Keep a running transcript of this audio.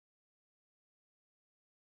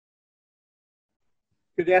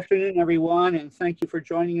Good afternoon, everyone, and thank you for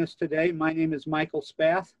joining us today. My name is Michael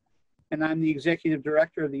Spath, and I'm the Executive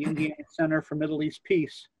Director of the Indiana Center for Middle East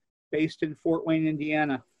Peace, based in Fort Wayne,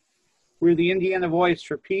 Indiana. We're the Indiana voice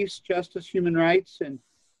for peace, justice, human rights, and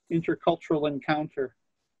intercultural encounter.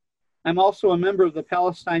 I'm also a member of the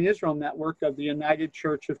Palestine-Israel Network of the United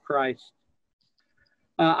Church of Christ.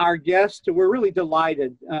 Our guest, we're really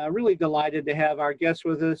delighted to have our guest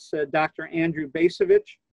with us, Dr. Andrew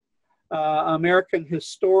Bacevich, American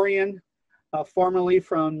historian, formerly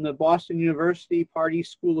from the Boston University Pardee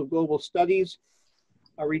School of Global Studies,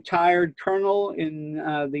 a retired colonel in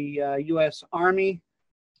the U.S. Army,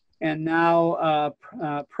 and now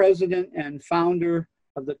president and founder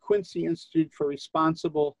of the Quincy Institute for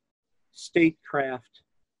Responsible Statecraft.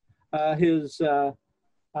 His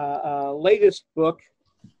latest book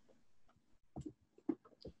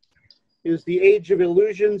is The Age of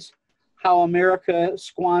Illusions: How America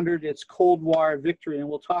Squandered Its Cold War Victory, and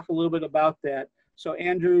we'll talk a little bit about that. So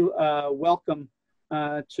Andrew, welcome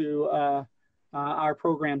to our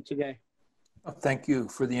program today. Well, thank you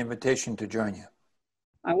for the invitation to join you.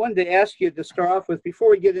 I wanted to ask you to start off with,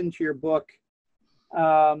 before we get into your book,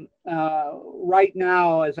 right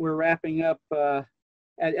now as we're wrapping up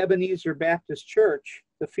at Ebenezer Baptist Church,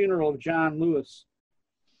 the funeral of John Lewis.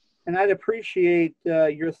 And I'd appreciate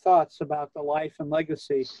your thoughts about the life and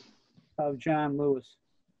legacy of John Lewis.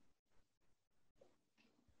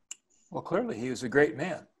 Well, clearly he was a great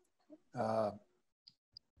man.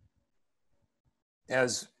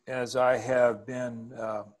 As I have been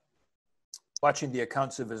watching the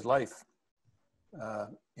accounts of his life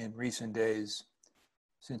in recent days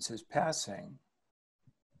since his passing,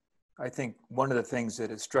 I think one of the things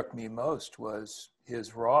that has struck me most was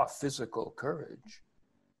his raw physical courage.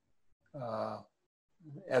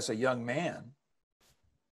 As a young man,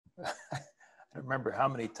 I remember how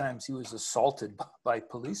many times he was assaulted by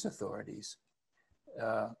police authorities,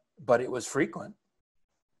 but it was frequent.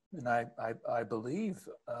 And I believe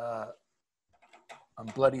on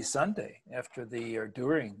Bloody Sunday,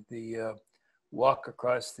 during the walk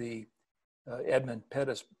across the Edmund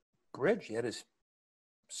Pettus Bridge, he had his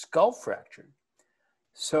skull fractured.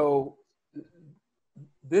 So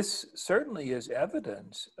this certainly is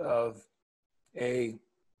evidence of a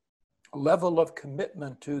level of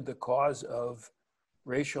commitment to the cause of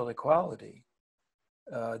racial equality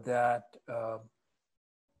that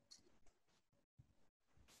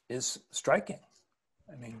is striking.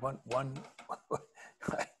 I mean,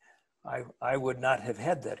 I would not have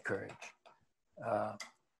had that courage.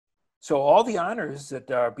 So all the honors that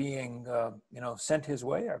are being sent his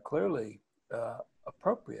way are clearly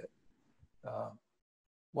appropriate.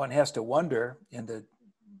 One has to wonder, in the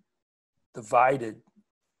divided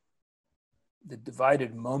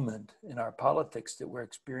moment in our politics that we're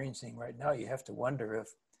experiencing right now, you have to wonder if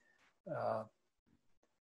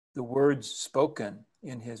the words spoken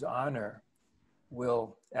in his honor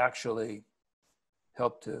will actually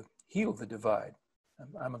help to heal the divide.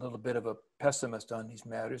 I'm a little bit of a pessimist on these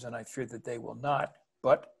matters, and I fear that they will not,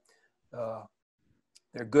 but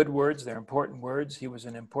they're good words, they're important words. He was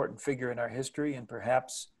an important figure in our history, and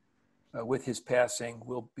perhaps with his passing,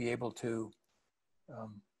 we'll be able to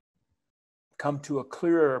come to a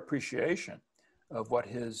clearer appreciation of what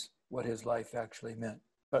his life actually meant.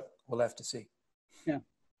 But we'll have to see. Yeah.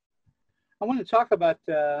 I want to talk about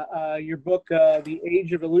your book, The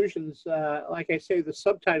Age of Illusions. Like I say, the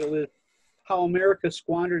subtitle is How America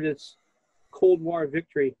Squandered Its Cold War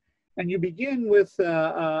Victory. And you begin with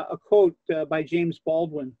a quote by James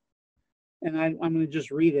Baldwin, and I'm going to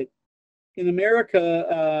just read it. In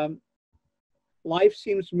America, life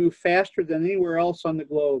seems to move faster than anywhere else on the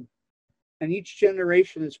globe, and each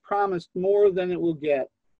generation is promised more than it will get,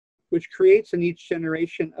 which creates in each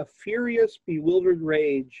generation a furious, bewildered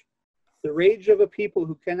rage, the rage of a people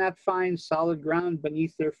who cannot find solid ground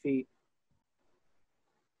beneath their feet.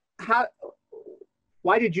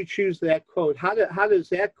 Why did you choose that quote? How does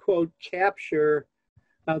that quote capture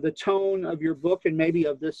the tone of your book and maybe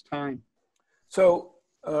of this time? So,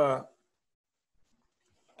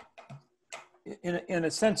 in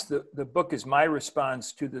a sense, the book is my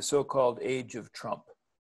response to the so-called age of Trump.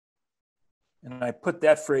 And I put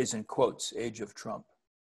that phrase in quotes, age of Trump.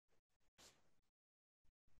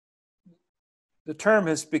 The term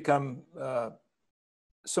has become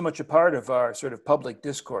so much a part of our sort of public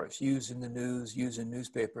discourse, used in the news, used in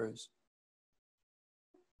newspapers.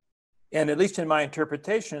 And at least in my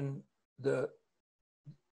interpretation, the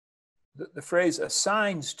phrase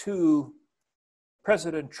assigns to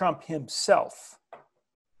President Trump himself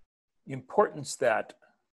importance that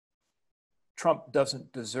Trump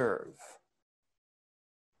doesn't deserve.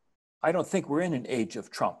 I don't think we're in an age of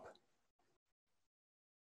Trump.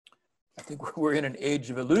 I think we're in an age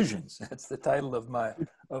of illusions. That's the title of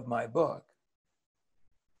my book.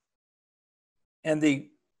 And the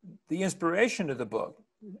inspiration of the book,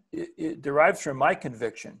 it derives from my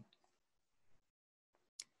conviction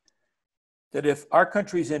that if our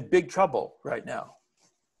country's in big trouble right now,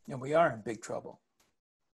 and we are in big trouble,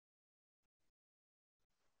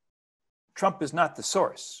 Trump is not the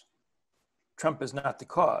source. Trump is not the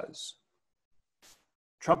cause.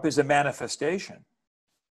 Trump is a manifestation.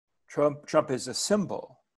 Trump is a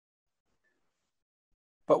symbol.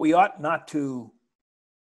 But we ought not to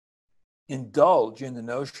indulge in the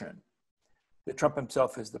notion that Trump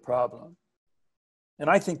himself is the problem. And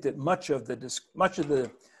I think that much of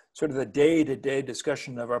the sort of the day-to-day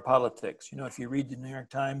discussion of our politics, if you read the New York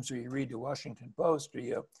Times or you read the Washington Post or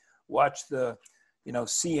you watch the,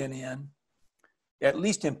 CNN, at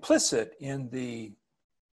least implicit in the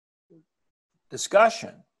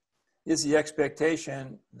discussion is the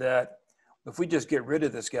expectation that if we just get rid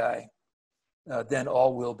of this guy, then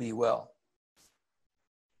all will be well.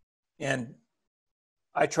 And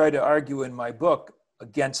I try to argue in my book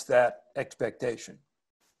against that expectation.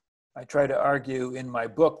 I try to argue in my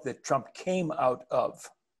book that Trump came out of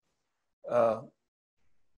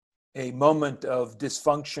a moment of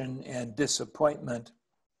dysfunction and disappointment,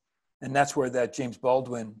 and that's where that James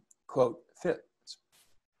Baldwin quote fits.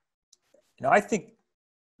 I think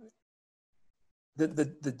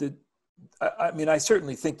I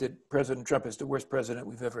certainly think that President Trump is the worst president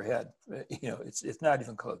we've ever had. It's not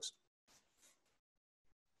even close.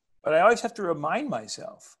 But I always have to remind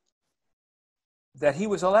myself that he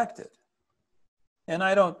was elected. And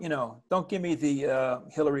I don't give me the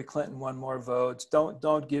Hillary Clinton won more votes.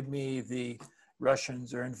 Don't give me the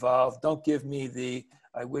Russians are involved. Don't give me the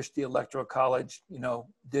I wish the Electoral College,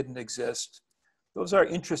 didn't exist. Those are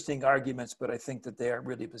interesting arguments, but I think that they are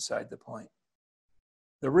really beside the point.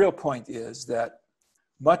 The real point is that,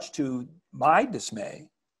 much to my dismay,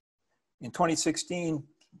 in 2016,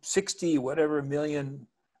 60 whatever million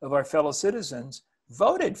of our fellow citizens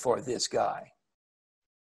voted for this guy.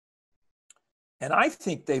 And I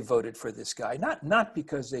think they voted for this guy, not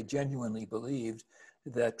because they genuinely believed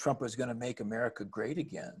that Trump was going to make America great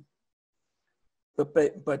again, but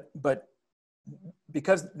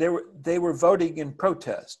because they were voting in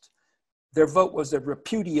protest. Their vote was a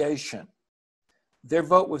repudiation. Their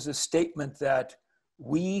vote was a statement that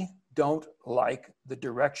we don't like the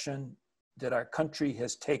direction that our country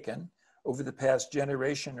has taken over the past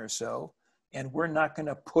generation or so, and we're not going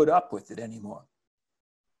to put up with it anymore.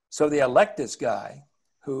 So they elect this guy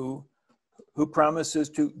who promises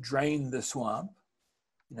to drain the swamp,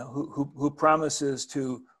 who promises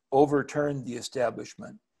to overturn the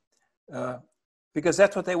establishment, because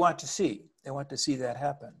that's what they want to see. They want to see that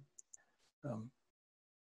happen,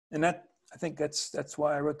 and I think that's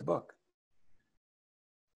why I wrote the book.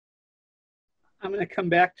 I'm going to come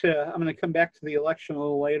back to the election a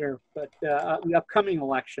little later, but the upcoming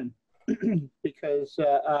election, because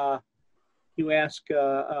you ask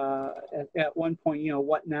at one point,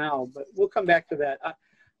 what now? But we'll come back to that.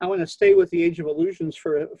 I want to stay with the Age of Illusions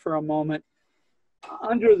for a moment.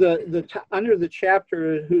 Under the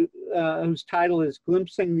chapter whose title is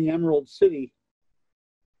 "Glimpsing the Emerald City,"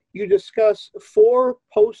 you discuss 4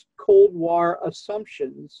 post-Cold War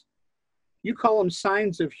assumptions. You call them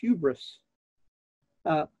signs of hubris.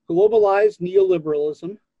 Globalized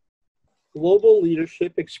neoliberalism, global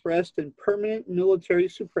leadership expressed in permanent military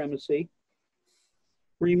supremacy,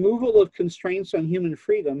 removal of constraints on human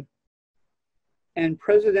freedom, and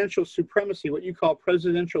presidential supremacy, what you call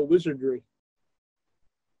presidential wizardry.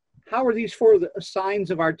 How are these 4 the signs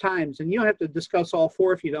of our times? And you don't have to discuss all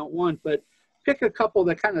 4 if you don't want, but pick a couple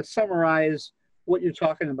that kind of summarize what you're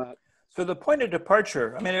talking about. So the point of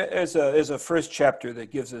departure, as a first chapter that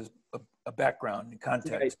gives us a background and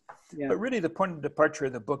context, right. Yeah. But really the point of departure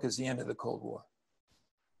of the book is the end of the Cold War.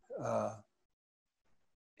 I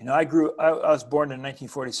was born in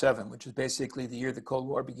 1947, which is basically the year the Cold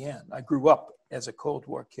War began. I grew up as a Cold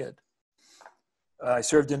War kid. I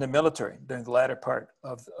served in the military during the latter part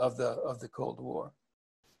of the Cold War.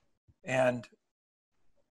 And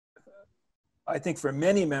I think for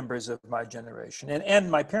many members of my generation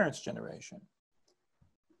and my parents' generation,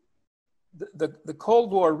 the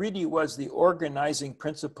Cold War really was the organizing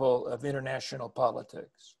principle of international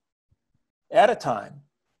politics. At a time,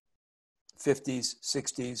 50s,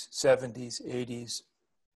 60s, 70s, 80s,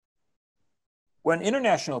 when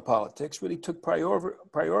international politics really took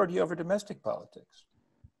priority over domestic politics.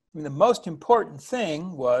 The most important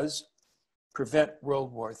thing was prevent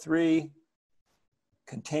World War III,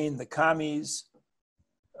 contain the commies,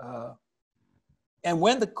 And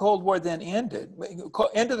when the Cold War then ended,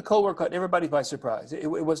 end of the Cold War caught everybody by surprise. It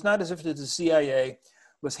was not as if the CIA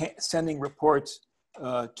was sending reports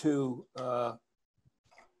to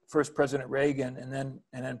first President Reagan and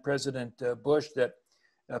then President Bush that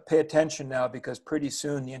pay attention now, because pretty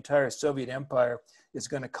soon the entire Soviet empire is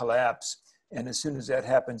going to collapse. And as soon as that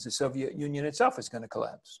happens, the Soviet Union itself is going to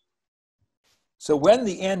collapse. So when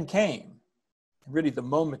the end came, really the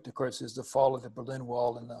moment, of course, is the fall of the Berlin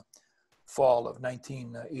Wall in the fall of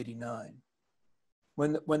 1989.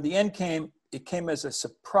 When the end came, it came as a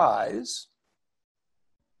surprise.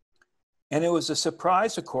 And it was a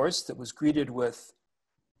surprise, of course, that was greeted with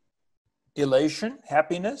elation,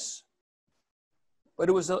 happiness. But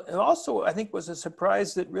it also, I think, was a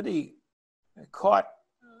surprise that really caught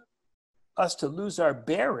us to lose our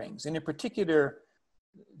bearings, and in particular,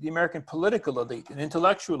 the American political elite and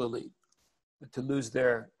intellectual elite to lose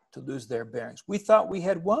their bearings. We thought we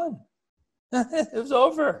had won. It was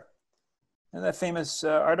over. And that famous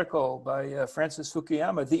article by Francis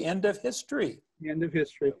Fukuyama, "The End of History." The end of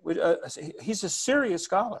history. He's a serious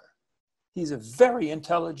scholar. He's a very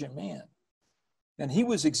intelligent man. And he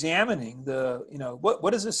was examining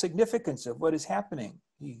what is the significance of what is happening,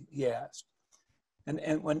 he asked.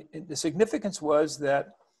 And when the significance was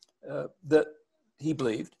that he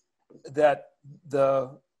believed that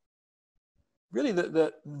the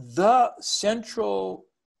central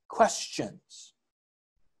questions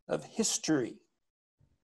of history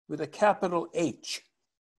with a capital H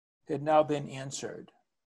had now been answered.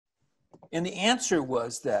 And the answer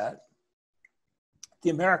was that the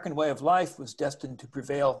American way of life was destined to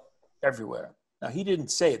prevail everywhere. Now, he didn't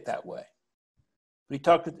say it that way, but he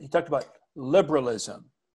talked about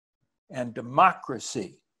liberalism and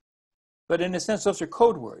democracy. But in a sense, those are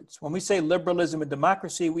code words. When we say liberalism and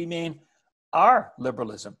democracy, we mean our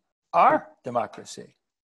liberalism, our democracy.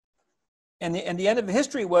 And the end of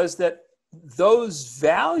history was that those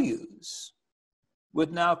values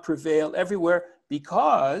would now prevail everywhere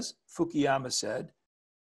because, Fukuyama said,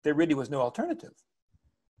 there really was no alternative.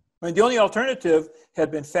 I mean, the only alternative had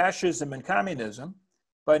been fascism and communism.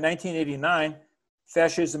 By 1989,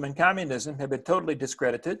 fascism and communism had been totally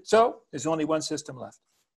discredited, so there's only one system left.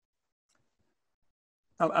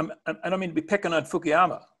 I don't mean to be picking on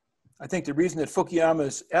Fukuyama. I think the reason that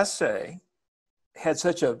Fukuyama's essay had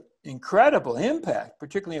such an incredible impact,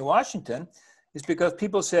 particularly in Washington, is because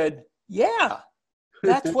people said, yeah,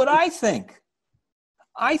 that's what I think.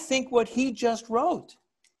 I think what he just wrote.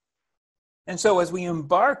 And so as we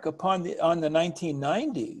embark on the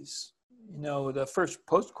 1990s, the first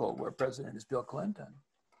post-Cold War president is Bill Clinton.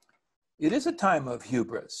 It is a time of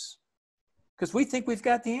hubris because we think we've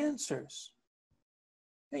got the answers.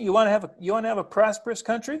 Hey, you want to have a prosperous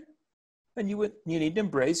country? Then you need to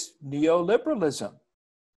embrace neoliberalism.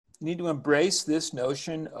 You need to embrace this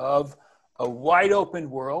notion of a wide open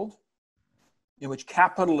world in which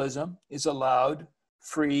capitalism is allowed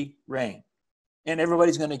free reign, and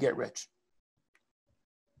everybody's going to get rich.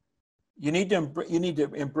 You need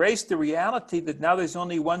to embrace the reality that now there's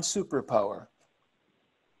only one superpower,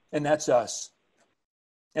 and that's us.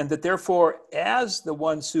 And that therefore, as the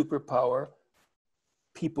one superpower,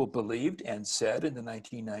 people believed and said in the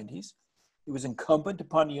 1990s, it was incumbent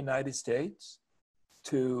upon the United States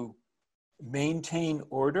to maintain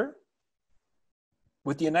order,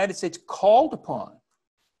 with the United States called upon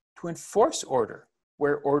to enforce order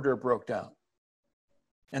where order broke down.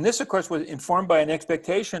 And this, of course, was informed by an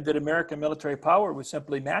expectation that American military power was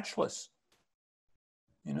simply matchless.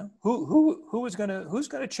 Who's going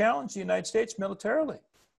to challenge the United States militarily?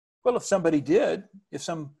 Well, if somebody did, if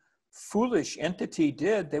some foolish entity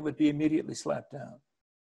did, they would be immediately slapped down.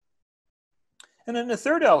 And then the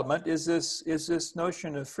third element is this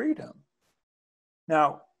notion of freedom.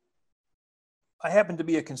 Now, I happen to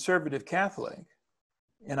be a conservative Catholic,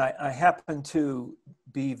 and I happen to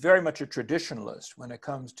be very much a traditionalist when it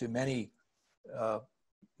comes to many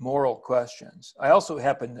moral questions. I also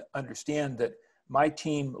happen to understand that my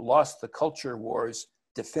team lost the culture wars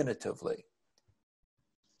definitively.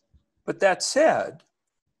 But that said,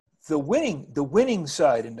 the winning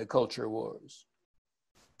side in the culture wars,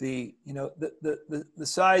 the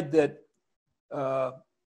side that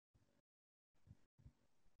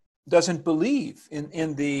doesn't believe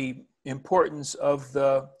in the importance of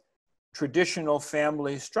the traditional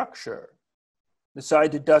family structure, the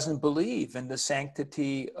side that doesn't believe in the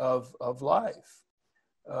sanctity of life.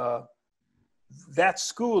 That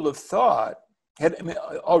school of thought had,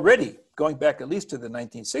 already going back at least to the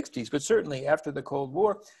 1960s, but certainly after the Cold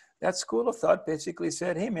War, that school of thought basically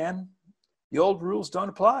said, hey man, the old rules don't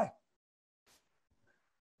apply.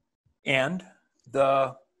 And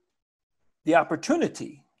the the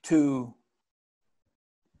opportunity to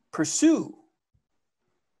pursue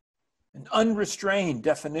an unrestrained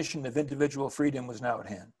definition of individual freedom was now at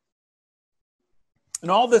hand.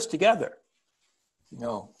 And all this together, you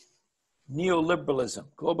know, neoliberalism,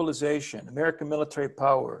 globalization, American military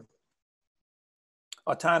power,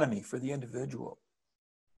 autonomy for the individual,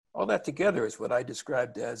 all that together is what I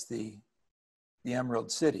described as the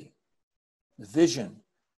Emerald City, the vision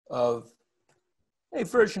of a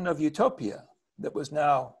version of utopia that was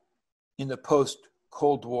now in the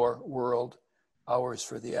post-Cold War world, ours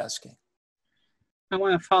for the asking. I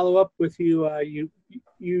want to follow up with you.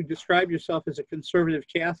 You describe yourself as a conservative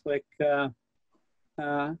Catholic.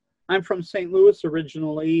 I'm from St. Louis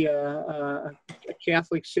originally, a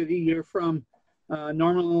Catholic city. You're from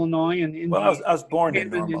Normal, Illinois, and Indiana. Well, I was born in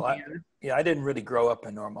Hammond, Normal. I didn't really grow up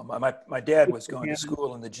in Normal. My dad was going to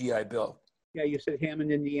school in the GI Bill. Yeah, you said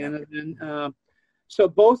Hammond, Indiana. Yep. Then, so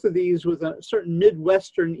both of these with a certain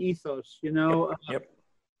Midwestern ethos, you know. Yep.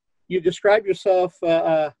 You describe yourself,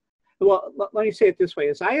 well, let me say it this way.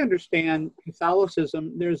 As I understand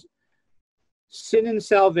Catholicism, there's sin and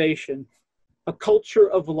salvation, a culture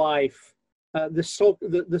of life,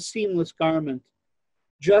 the seamless garment,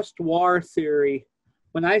 just war theory.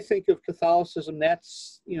 When I think of Catholicism,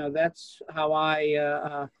 that's how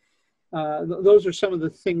those are some of the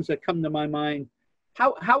things that come to my mind.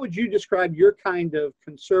 How would you describe your kind of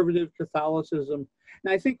conservative Catholicism?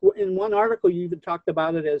 And I think in one article you even talked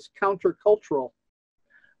about it as countercultural.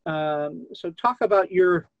 So talk about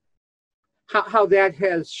how that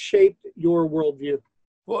has shaped your worldview.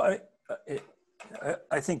 Well,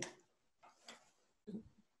 I think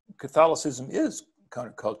Catholicism is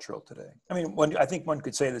countercultural today. I mean, I think one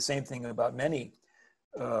could say the same thing about many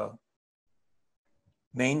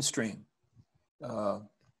mainstream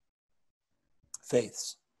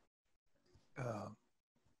faiths. I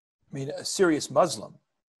mean, a serious Muslim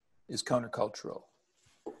is countercultural.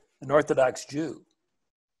 An Orthodox Jew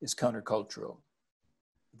is countercultural.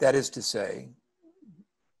 That is to say,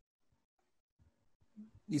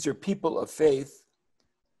 these are people of faith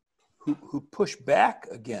who push back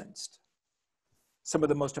against some of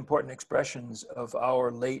the most important expressions of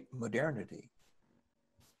our late modernity,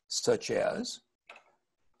 such as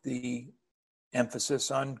the emphasis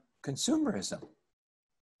on consumerism,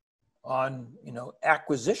 on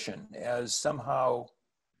acquisition as somehow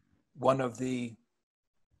one of the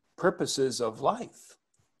purposes of life.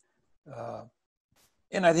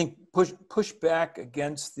 And I think push back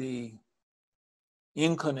against the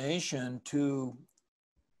inclination to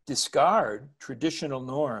discard traditional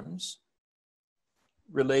norms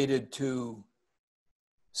related to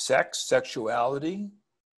sex, sexuality,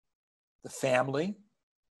 the family.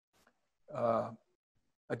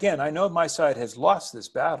 Again, I know my side has lost this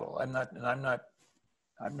battle.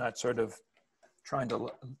 I'm not sort of trying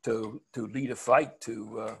to lead a fight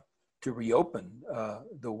to reopen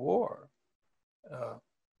the war.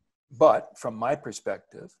 But from my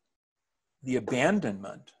perspective, the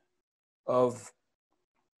abandonment of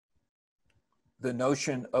the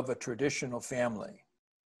notion of a traditional family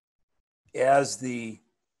as the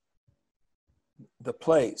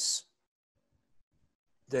place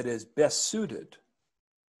that is best suited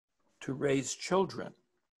to raise children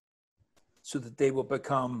so that they will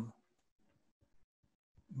become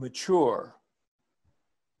mature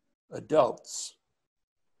adults.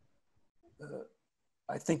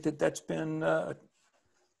 I think that's been a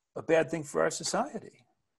bad thing for our society.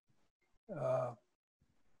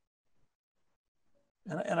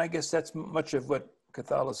 And I guess that's much of what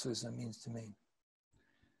Catholicism means to me.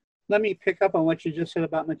 Let me pick up on what you just said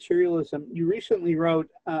about materialism. You recently wrote,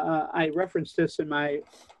 I referenced this in my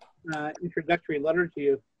introductory letter to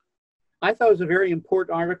you. I thought it was a very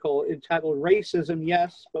important article entitled Racism,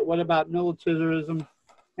 Yes, but What About Militarism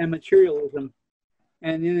and Materialism?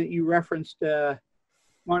 And in it you referenced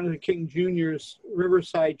Martin Luther King Jr.'s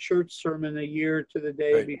Riverside Church sermon a year to the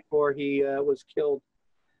day before he was killed.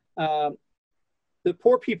 The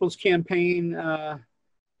Poor People's Campaign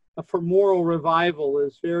for Moral Revival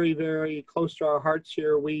is very, very close to our hearts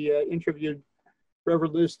here. We interviewed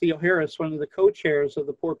Reverend Liz Theo-Harris, one of the co-chairs of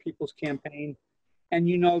the Poor People's Campaign. And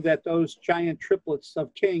you know that those giant triplets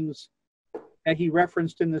of kings that he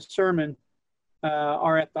referenced in the sermon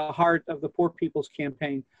are at the heart of the Poor People's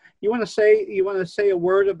Campaign. You want to say a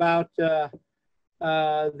word about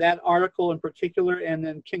that article in particular, and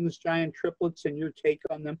then King's giant triplets and your take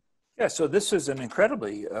on them? Yeah, so this is an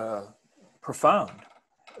incredibly profound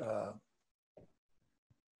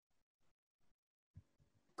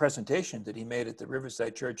presentation that he made at the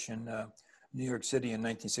Riverside Church in New York City in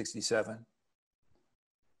 1967.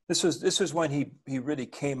 This was when he really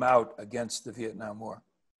came out against the Vietnam War.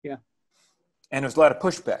 Yeah. And there was a lot of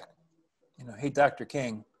pushback. You know, hey, Dr.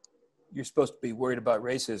 King, you're supposed to be worried about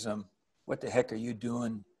racism. What the heck are you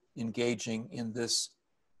doing engaging in this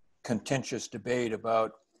contentious debate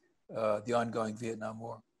about the ongoing Vietnam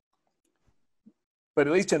War? But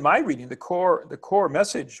at least in my reading, the core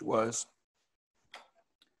message was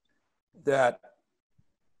that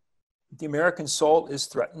the American soul is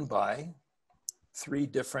threatened by three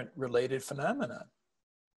different related phenomena.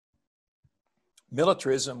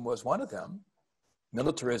 Militarism was one of them.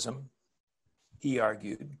 Militarism, he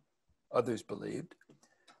argued, others believed,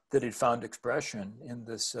 that it found expression in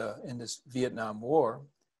this Vietnam War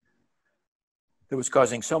that was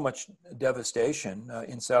causing so much devastation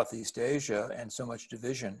in Southeast Asia and so much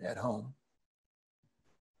division at home.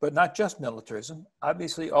 But not just militarism,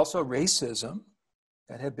 obviously also racism,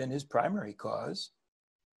 that had been his primary cause.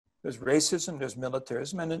 There's racism, there's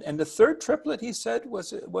militarism, and the third triplet, he said,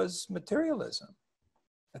 was materialism.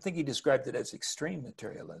 I think he described it as extreme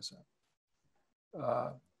materialism.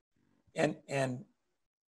 And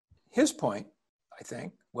his point, I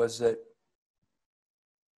think, was that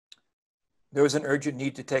there was an urgent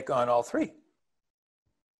need to take on all three.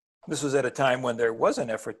 This was at a time when there was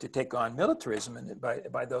an effort to take on militarism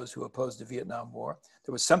by those who opposed the Vietnam War.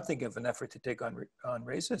 There was something of an effort to take on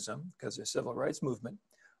racism because the civil rights movement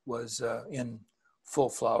was in full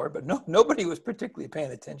flower, but nobody was particularly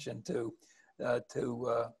paying attention to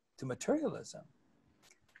materialism.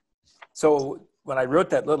 So when I wrote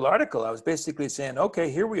that little article, I was basically saying,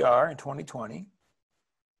 okay, here we are in 2020.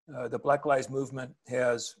 The Black Lives Movement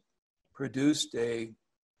has produced a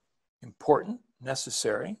important,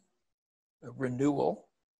 necessary renewal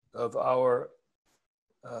of our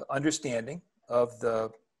understanding of the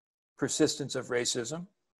persistence of racism.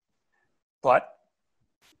 But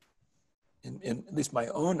in at least my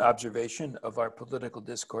own observation of our political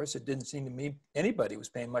discourse, it didn't seem to me anybody was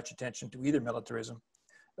paying much attention to either militarism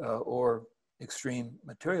or extreme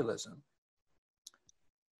materialism.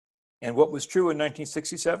 And what was true in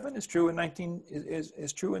 1967 is true in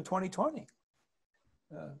 2020.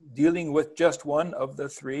 Dealing with just one of the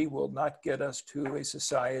three will not get us to a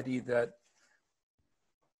society that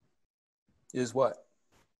is what?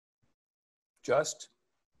 Just,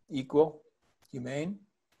 equal, humane.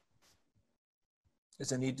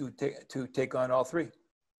 There's a need to take on all three.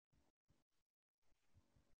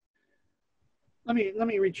 Let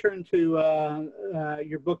me return to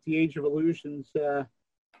your book, The Age of Illusions.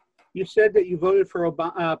 You said that you voted for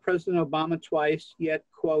President Obama twice, yet,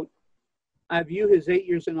 quote, I view his 8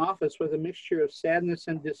 years in office with a mixture of sadness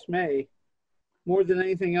and dismay. More than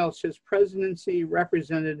anything else, his presidency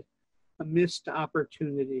represented a missed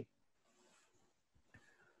opportunity.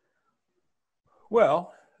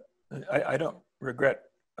 Well, I don't regret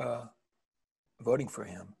voting for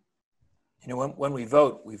him. You know, when we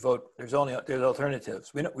vote, there's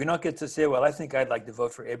alternatives. We don't get to say, well, I think I'd like to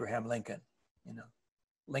vote for Abraham Lincoln. You know,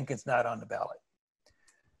 Lincoln's not on the ballot.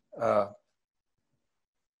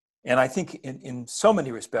 And I think in so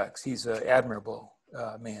many respects, he's an admirable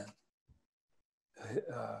man.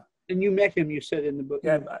 And you met him, you said in the book.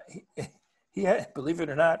 Yeah, he had, believe it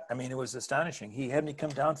or not, I mean, it was astonishing. He had me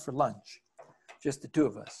come down for lunch, just the two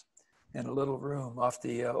of us, in a little room off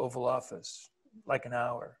the Oval Office, like an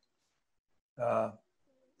hour.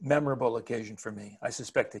 Memorable occasion for me. I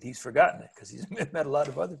suspect that he's forgotten it because he's met a lot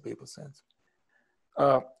of other people since.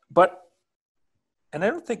 And I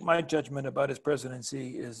don't think my judgment about his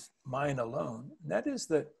presidency is mine alone. And that is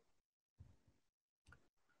that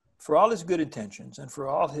for all his good intentions and for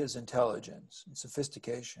all his intelligence and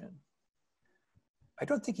sophistication, I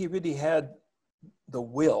don't think he really had the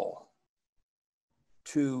will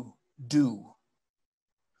to do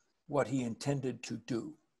what he intended to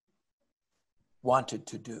do, wanted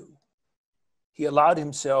to do. He allowed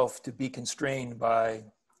himself to be constrained by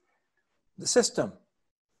the system,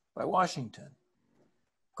 by Washington.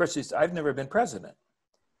 Of course, I've never been president,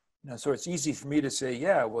 so it's easy for me to say,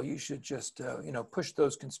 yeah, well, you should just, push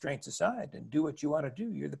those constraints aside and do what you want to do.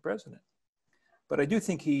 You're the president. But I do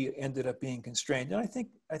think he ended up being constrained, and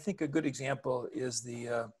I think a good example is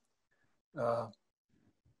are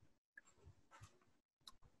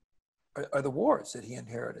the wars that he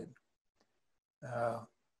inherited.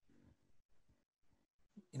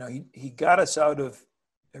 He got us out of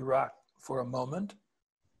Iraq for a moment.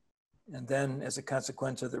 And then as a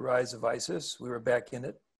consequence of the rise of ISIS, we were back in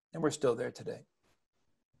it, and we're still there today.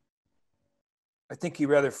 I think he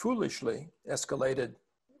rather foolishly escalated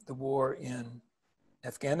the war in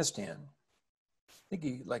Afghanistan. I think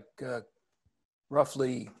he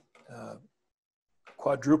roughly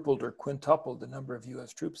quadrupled or quintupled the number of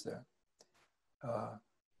US troops there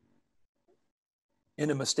in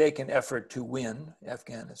a mistaken effort to win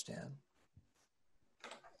Afghanistan.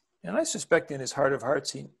 And I suspect in his heart of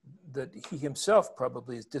hearts that he himself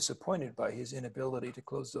probably is disappointed by his inability to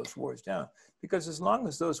close those wars down. Because as long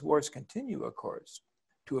as those wars continue, of course,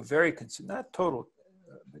 to a very, not total,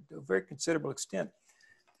 but to a very considerable extent,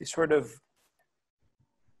 they sort of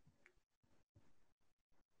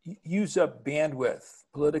use up bandwidth,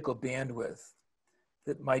 political bandwidth,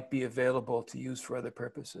 that might be available to use for other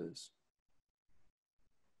purposes.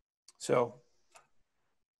 So,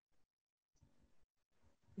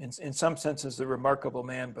 in some senses, a remarkable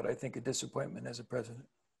man, but I think a disappointment as a president.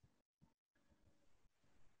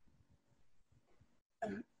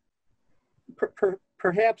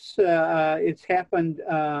 Perhaps it's happened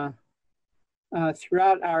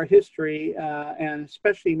throughout our history, and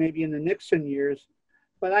especially maybe in the Nixon years.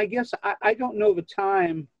 But I guess I don't know of a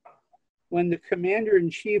time when the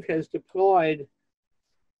commander-in-chief has deployed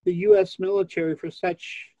the U.S. military for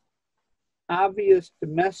such obvious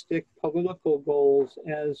domestic political goals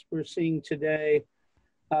as we're seeing today,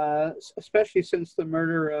 especially since the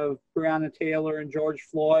murder of Breonna Taylor and George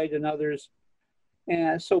Floyd and others,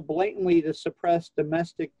 and so blatantly to suppress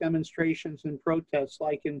domestic demonstrations and protests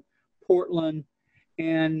like in Portland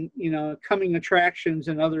and, you know, coming attractions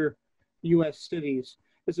in other U.S. cities.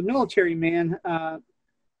 As a military man,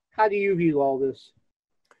 how do you view all this?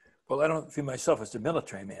 Well, I don't view myself as a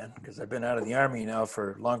military man because I've been out of the Army now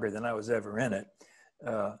for longer than I was ever in it.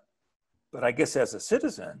 But I guess as a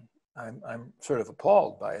citizen, I'm sort of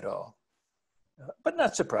appalled by it all, but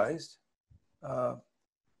not surprised.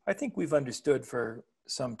 I think we've understood for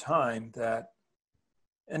some time that,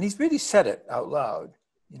 and he's really said it out loud,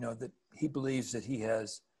 you know, that he believes that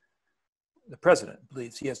the president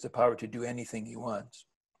believes he has the power to do anything he wants.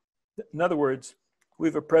 In other words, we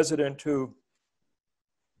have a president who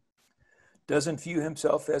doesn't view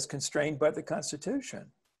himself as constrained by the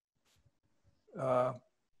Constitution.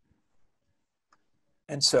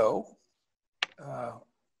 And so,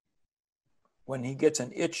 when he gets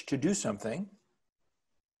an itch to do something,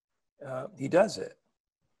 he does it.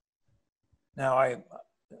 Now, I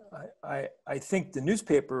think the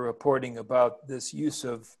newspaper reporting about this use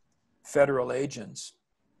of federal agents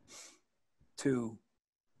to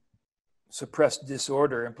suppress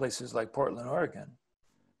disorder in places like Portland, Oregon,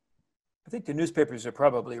 I think the newspapers are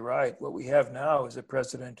probably right. What we have now is a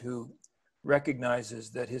president who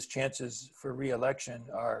recognizes that his chances for re-election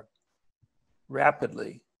are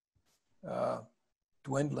rapidly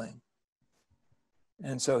dwindling.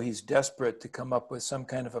 And so he's desperate to come up with some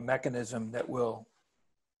kind of a mechanism that will,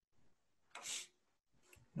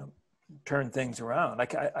 you know, turn things around.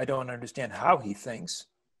 I don't understand how he thinks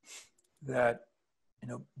that, you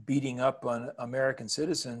know, beating up on American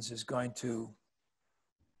citizens is going to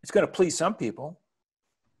please some people,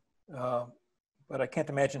 but I can't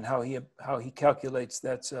imagine how he calculates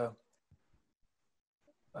that's a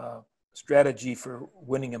strategy for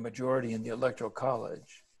winning a majority in the Electoral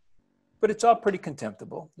College. But it's all pretty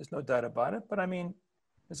contemptible. There's no doubt about it. But I mean,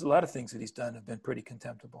 there's a lot of things that he's done have been pretty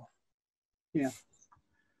contemptible. Yeah.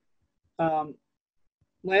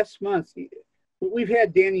 Last month, we've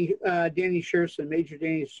had Danny Sherson, Major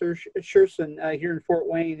Danny Sherson here in Fort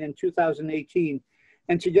Wayne in 2018.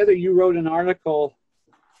 And together you wrote an article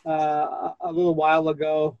a little while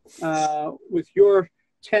ago with your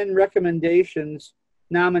 10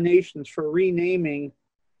 nominations for renaming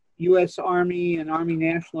U.S. Army and Army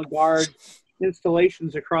National Guard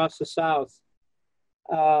installations across the South.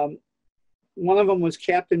 One of them was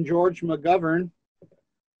Captain George McGovern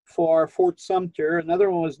for Fort Sumter.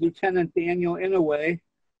 Another one was Lieutenant Daniel Inouye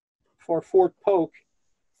for Fort Polk.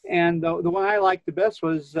 And the one I liked the best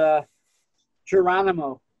was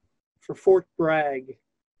Geronimo for Fort Bragg.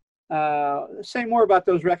 Say more about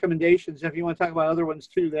those recommendations. If you want to talk about other ones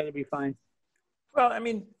too, that'd be fine. Well, I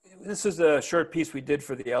mean, this is a short piece we did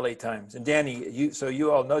for the LA Times. And Danny,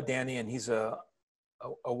 you all know Danny, and he's a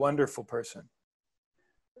wonderful person.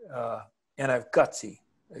 And a gutsy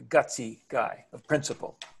guy of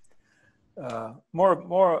principle.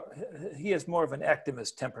 He has more of an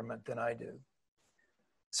activist temperament than I do.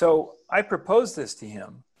 So I proposed this to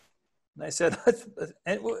him. And I said,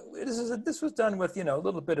 and this was done with, you know, a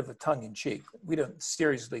little bit of a tongue in cheek. We don't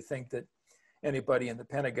seriously think that anybody in the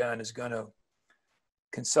Pentagon is going to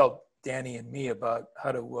consult Danny and me about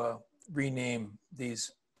how to rename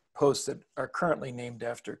these posts that are currently named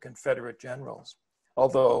after Confederate generals.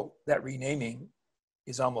 Although that renaming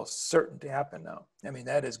is almost certain to happen now. I mean,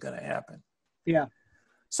 that is going to happen. Yeah.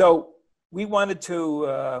 So we wanted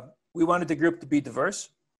the group to be diverse,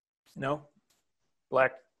 you know.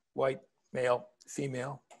 black, white, male,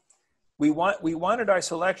 female. We wanted our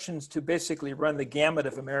selections to basically run the gamut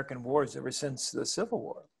of American wars ever since the Civil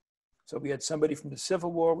War. So we had somebody from the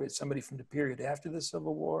Civil War, we had somebody from the period after the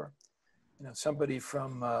Civil War, somebody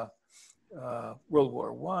from World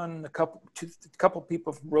War I, a couple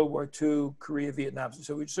people from World War II, Korea, Vietnam.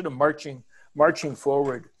 So we're sort of marching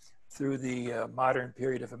forward through the modern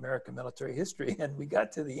period of American military history, and we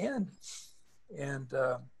got to the end. And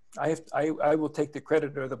I will take the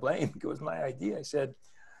credit or the blame. It was my idea. I said,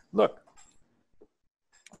 look,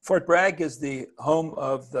 Fort Bragg is the home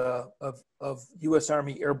of U.S.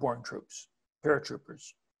 Army airborne troops,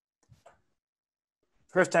 paratroopers.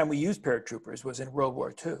 First time we used paratroopers was in World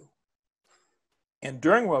War II. And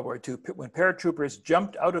during World War II, when paratroopers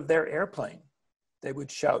jumped out of their airplane, they would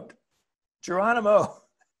shout, Geronimo.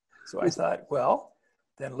 So I thought, well,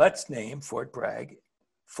 then let's name Fort Bragg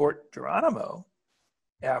Fort Geronimo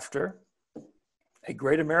after a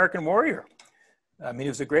great American warrior. I mean, he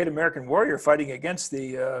was a great American warrior fighting against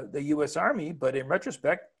the U.S. Army, but in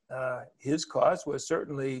retrospect, his cause was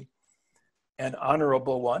certainly an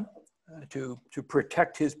honorable one to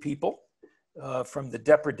protect his people from the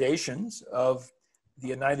depredations of the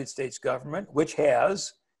United States government, which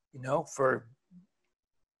has, for a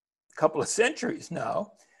couple of centuries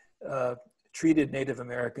now, treated Native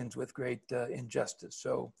Americans with great injustice.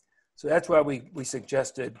 So that's why we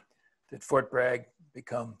suggested that Fort Bragg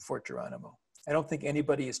become Fort Geronimo. I don't think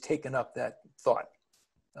anybody has taken up that thought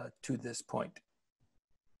to this point.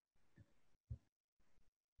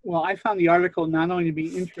 Well, I found the article not only to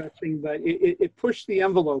be interesting, but it pushed the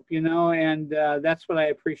envelope, and that's what I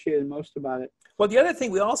appreciated most about it. Well, the other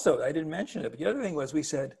thing I didn't mention it, but the other thing was we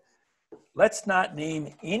said, let's not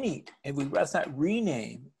name any, and let's not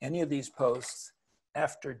rename any of these posts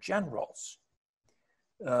after generals.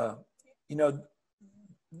 The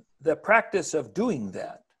practice of doing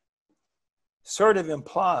that sort of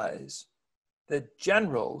implies that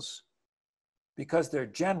generals, because they're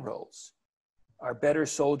generals, are better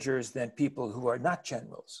soldiers than people who are not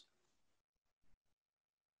generals.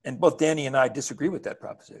 And both Danny and I disagree with that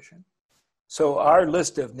proposition. So our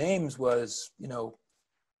list of names was,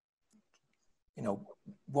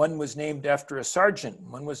 one was named after a sergeant,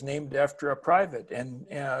 one was named after a private, and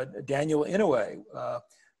Daniel Inouye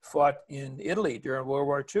fought in Italy during World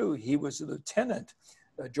War II. He was a lieutenant.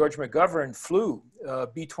 George McGovern flew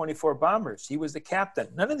B-24 bombers. He was the captain.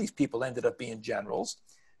 None of these people ended up being generals,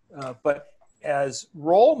 but as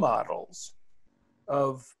role models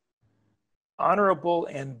of honorable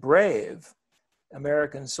and brave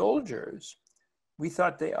American soldiers, we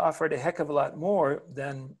thought they offered a heck of a lot more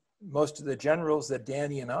than most of the generals that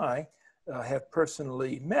Danny and I have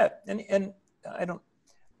personally met. And I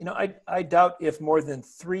doubt if more than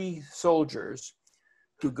 3 soldiers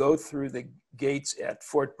who go through the gates at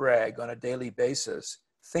Fort Bragg on a daily basis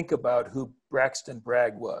think about who Braxton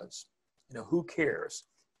Bragg was. Who cares?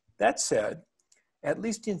 That said, at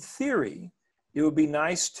least in theory, it would be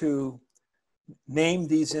nice to name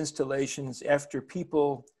these installations after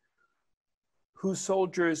people whose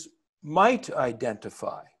soldiers might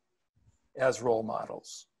identify as role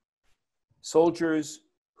models. Soldiers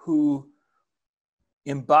who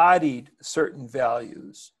embodied certain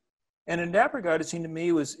values. And in that regard, it seemed to me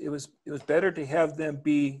it was better to have them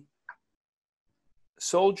be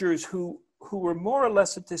soldiers who were more or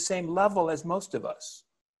less at the same level as most of us.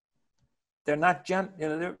 They're not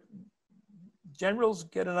generals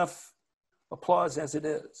get enough applause as it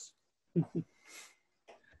is.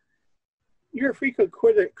 You're a frequent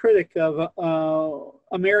critic of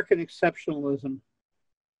American exceptionalism,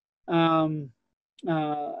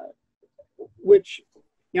 which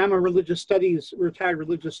I'm a retired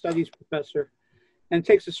religious studies professor, and it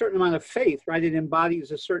takes a certain amount of faith, right? It embodies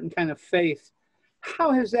a certain kind of faith.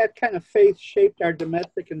 How has that kind of faith shaped our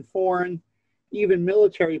domestic and foreign, even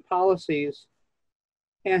military policies?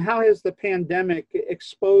 And how has the pandemic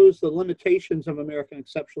exposed the limitations of American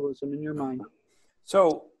exceptionalism in your mind?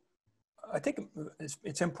 So I think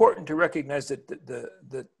it's important to recognize that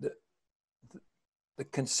the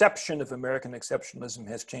conception of American exceptionalism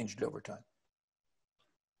has changed over time.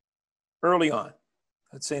 Early on,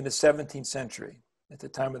 let's say in the 17th century, at the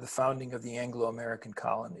time of the founding of the Anglo-American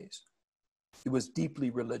colonies, it was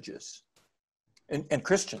deeply religious and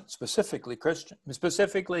Christian, specifically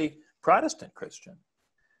Protestant Christian.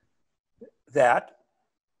 That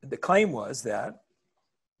the claim was that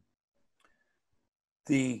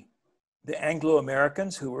the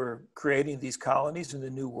Anglo-Americans who were creating these colonies in the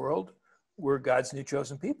New World were God's new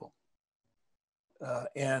chosen people.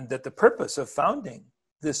 And that the purpose of founding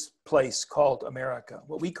this place called America,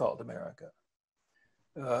 what we called America,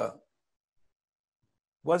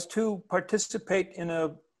 was to participate in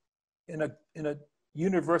a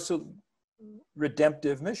universal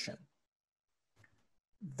redemptive mission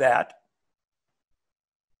that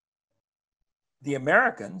the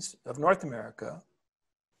Americans of North America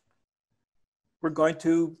were going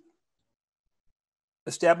to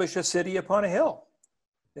establish a city upon a hill,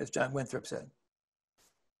 as John Winthrop said.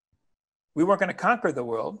 We weren't going to conquer the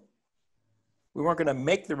world. We weren't going to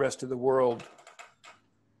make the rest of the world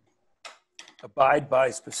abide by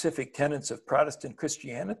specific tenets of Protestant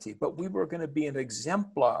Christianity, but we were going to be an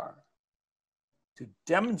exemplar to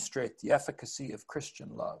demonstrate the efficacy of Christian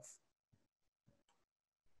love.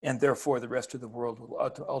 And therefore, the rest of the world will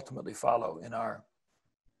ultimately follow in our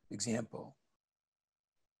example.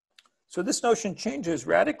 So this notion changes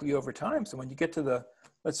radically over time. So when you get to the,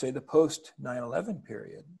 let's say, the post 9/11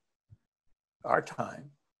 period, our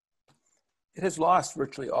time, it has lost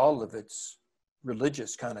virtually all of its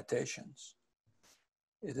religious connotations.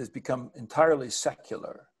 It has become entirely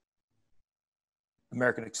secular.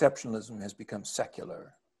 American exceptionalism has become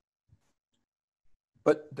secular.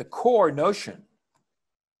 But the core notion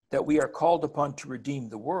that we are called upon to redeem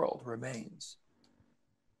the world remains.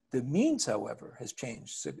 The means, however, has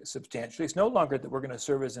changed substantially. It's no longer that we're going to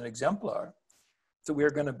serve as an exemplar, that we are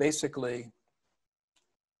going to basically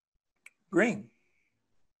bring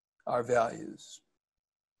our values,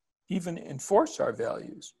 even enforce our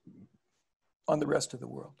values on the rest of the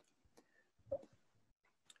world.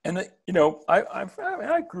 And, you know,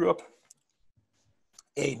 I grew up,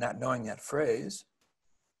 not knowing that phrase,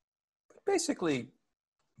 but basically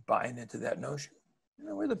buying into that notion. You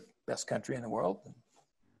know, we're the best country in the world. And,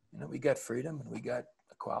 you know, we got freedom and we got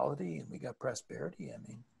equality and we got prosperity. I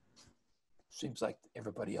mean, seems like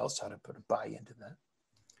everybody else ought to put a buy into that.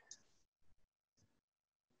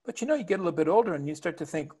 But, you know, you get a little bit older and you start to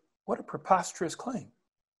think, what a preposterous claim.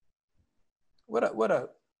 What a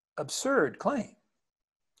absurd claim.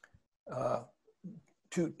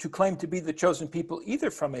 To claim to be the chosen people, either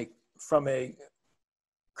from a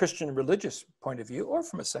Christian religious point of view or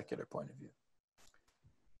from a secular point of view.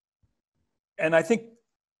 And I think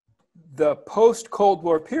the post-Cold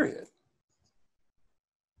War period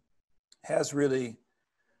has really,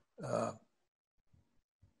 I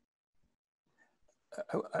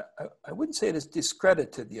wouldn't say it has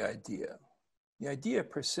discredited the idea. The idea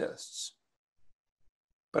persists.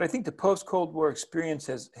 But I think the post-Cold War experience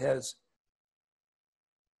has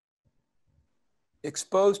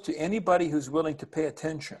exposed to anybody who's willing to pay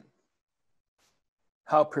attention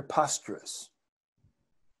how preposterous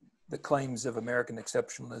the claims of American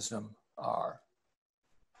exceptionalism are.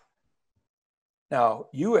 Now,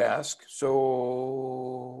 you ask,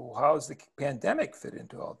 so how does the pandemic fit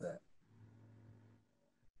into all that?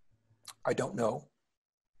 I don't know.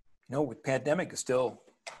 You know, the pandemic is still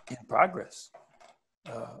in progress.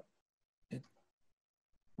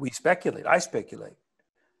 We speculate, I speculate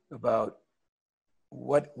about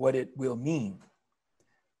what it will mean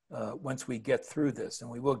once we get through this, and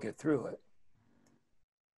we will get through it.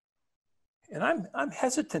 And I'm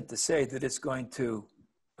hesitant to say that it's going to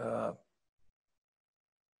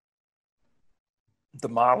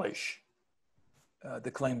demolish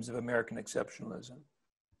the claims of American exceptionalism,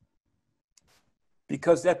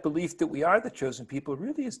 because that belief that we are the chosen people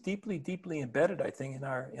really is deeply, deeply embedded, I think, in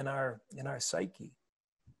our psyche.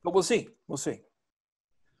 But we'll see. We'll see.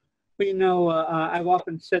 Well, you know, I've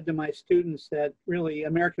often said to my students that really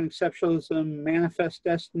American exceptionalism, manifest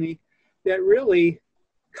destiny, that really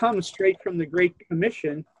comes straight from the Great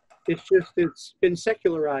Commission. It's just it's been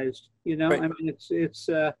secularized. You know, right. I mean, it's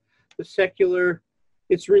the secular.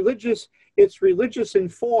 It's religious in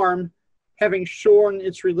form, having shorn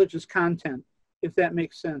its religious content, if that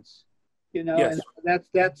makes sense. You know, yes.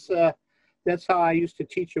 And that's how I used to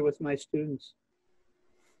teach it with my students.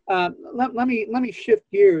 Let me shift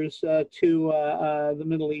gears to the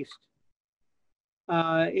Middle East.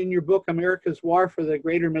 In your book, America's War for the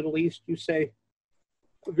Greater Middle East, you say,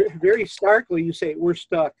 very starkly, you say, we're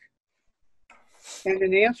stuck. And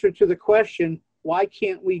in answer to the question, why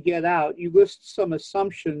can't we get out, you list some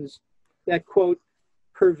assumptions that, quote,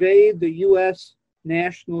 pervade the U.S.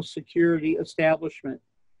 national security establishment.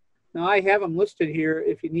 Now, I have them listed here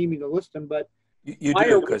if you need me to list them, but... You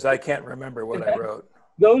do, because I can't remember what I wrote.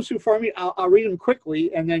 Those who formulate, I'll read them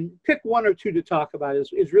quickly, and then pick one or two to talk about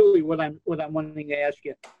is really what I'm wanting to ask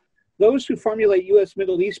you. Those who formulate U.S.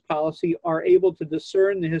 Middle East policy are able to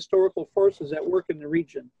discern the historical forces at work in the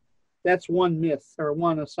region. That's one myth or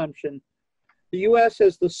one assumption. The U.S.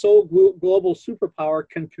 as the sole global superpower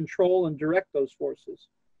can control and direct those forces.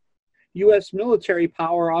 U.S. military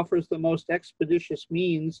power offers the most expeditious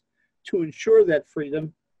means to ensure that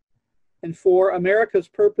freedom. And 4, America's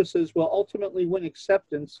purposes will ultimately win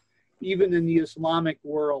acceptance even in the Islamic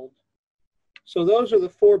world. So those are the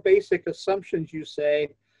 4 basic assumptions, you say,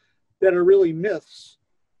 that are really myths.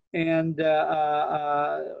 And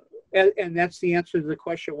that's the answer to the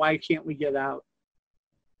question, why can't we get out?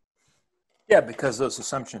 Yeah, because those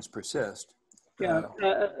assumptions persist. Yeah.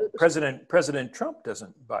 President Trump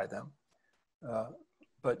doesn't buy them.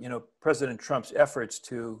 But, President Trump's efforts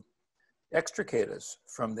to extricate us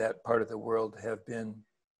from that part of the world have been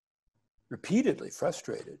repeatedly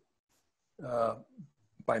frustrated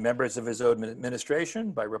by members of his own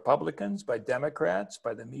administration, by Republicans, by Democrats,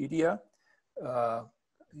 by the media.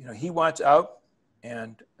 He wants out,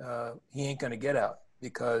 and he ain't going to get out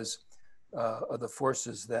because of the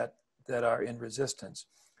forces that are in resistance.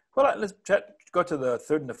 Well, let's go to the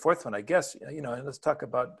third and the fourth one, I guess. And let's talk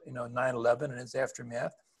about 9/11 and its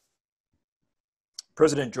aftermath.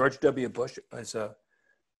 President George W. Bush is a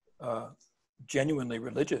genuinely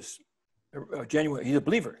religious, he's a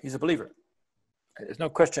believer. He's a believer. There's no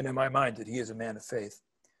question in my mind that he is a man of faith.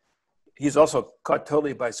 He's also caught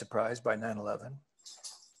totally by surprise by 9/11,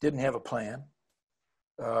 didn't have a plan,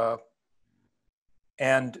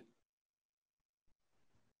 and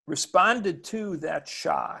responded to that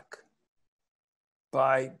shock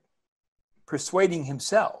by persuading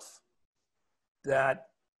himself that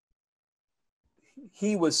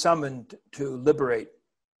he was summoned to liberate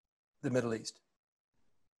the Middle East,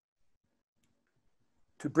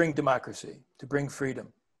 to bring democracy, to bring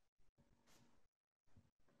freedom,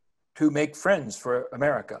 to make friends for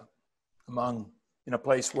America in a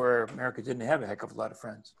place where America didn't have a heck of a lot of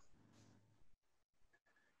friends.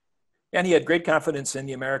 And he had great confidence in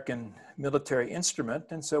the American military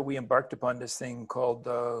instrument. And so we embarked upon this thing called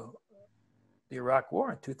the Iraq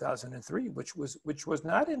War in 2003, which was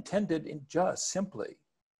not intended in just simply.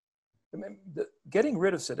 Getting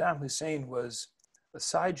rid of Saddam Hussein was a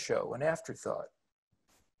sideshow, an afterthought.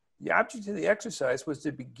 The object of the exercise was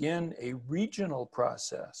to begin a regional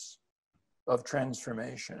process of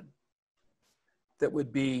transformation that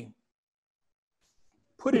would be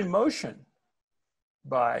put in motion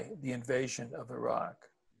by the invasion of Iraq,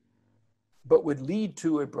 but would lead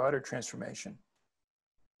to a broader transformation.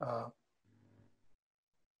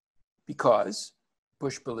 Because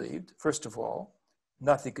Bush believed, first of all,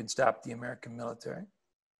 nothing could stop the American military.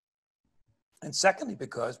 And secondly,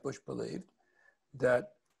 because Bush believed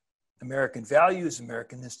that American values,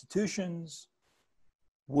 American institutions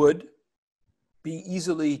would be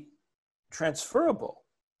easily transferable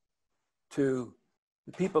to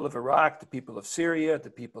the people of Iraq, the people of Syria, the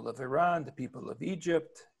people of Iran, the people of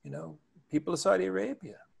Egypt, people of Saudi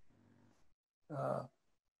Arabia.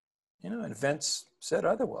 And events said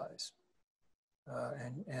otherwise.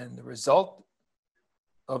 And the result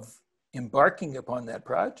of embarking upon that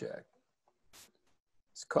project,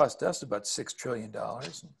 it's cost us about $6 trillion,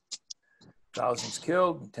 and thousands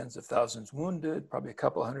killed and tens of thousands wounded, probably a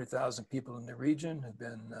couple 100,000 people in the region have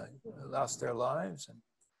been lost their lives.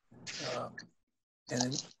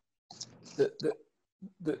 And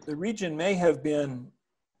the region may have been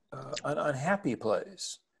an unhappy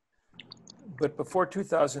place, but before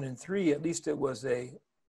 2003, at least it was a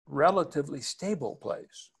relatively stable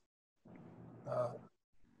place.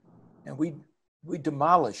 And we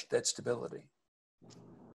demolished that stability.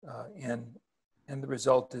 And the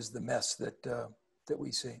result is the mess that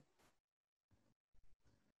we see.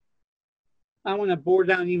 I want to bore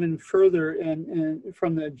down even further and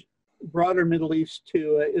from the broader Middle East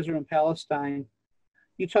to Israel and Palestine.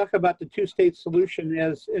 You talk about the two-state solution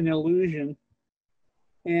as an illusion.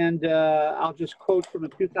 And I'll just quote from a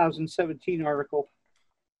 2017 article.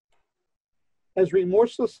 As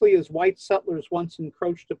remorselessly as white settlers once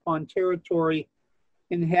encroached upon territory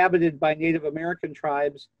inhabited by Native American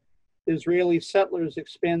tribes, Israeli settlers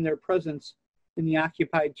expand their presence in the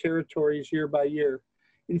occupied territories year by year.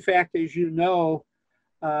 In fact, as you know,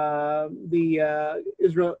 the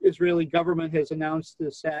Israeli government has announced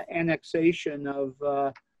this annexation of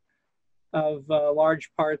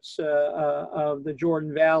large parts of the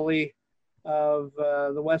Jordan Valley, of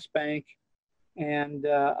the West Bank, and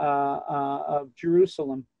of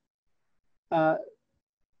Jerusalem.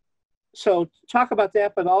 So talk about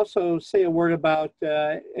that, but also say a word about,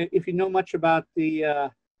 if you know much about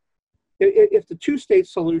if the two-state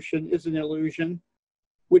solution is an illusion,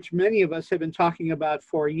 which many of us have been talking about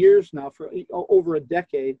for years now, for over a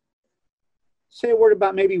decade. Say a word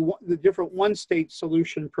about maybe the different one-state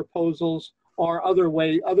solution proposals or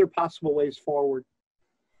other possible ways forward.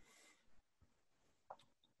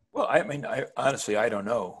 Well, I mean, honestly, I don't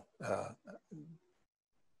know.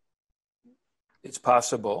 It's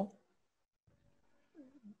possible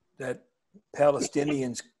that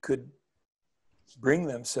Palestinians could bring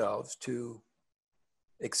themselves to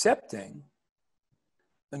accepting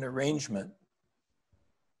an arrangement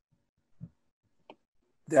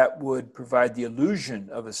that would provide the illusion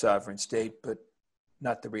of a sovereign state, but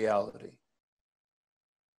not the reality.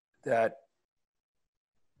 That,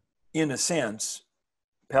 in a sense,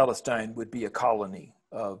 Palestine would be a colony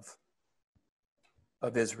of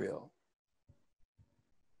Israel.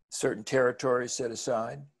 Certain territories set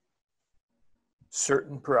aside,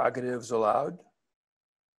 certain prerogatives allowed,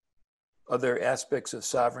 other aspects of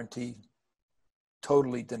sovereignty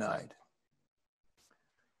totally denied.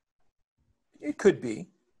 It could be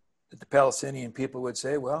that the Palestinian people would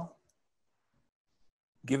say, well,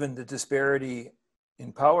 given the disparity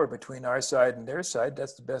in power between our side and their side,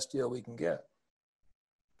 that's the best deal we can get.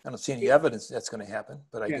 I don't see any evidence that's going to happen,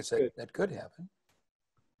 but I guess that could happen.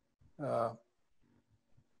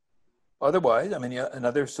 Otherwise, I mean,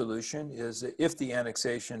 another solution is that if the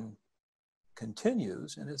annexation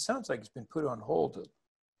continues, and it sounds like it's been put on hold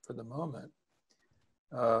for the moment,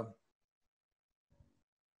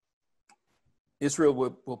 Israel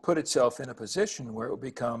will put itself in a position where it will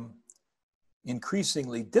become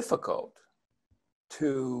increasingly difficult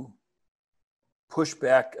to push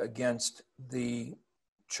back against the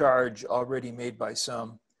charge already made by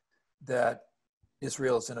some that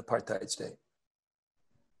Israel is an apartheid state.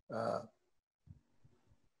 The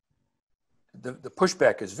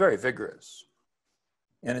pushback is very vigorous.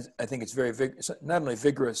 And I think it's very vigorous, not only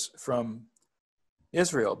vigorous from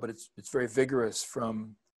Israel, but it's very vigorous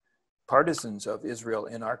from partisans of Israel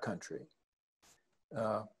in our country.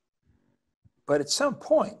 But at some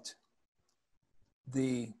point,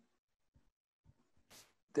 the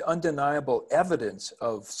undeniable evidence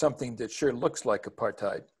of something that sure looks like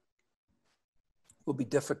apartheid will be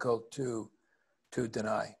difficult to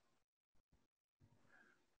deny.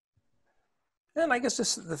 And I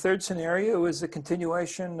guess the third scenario is the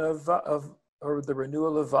continuation of or the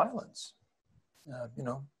renewal of violence.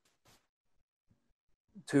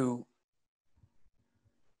 To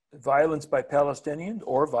violence by Palestinians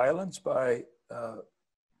or violence by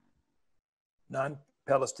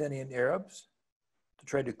non-Palestinian Arabs to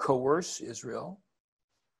try to coerce Israel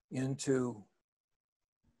into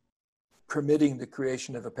permitting the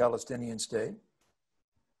creation of a Palestinian state.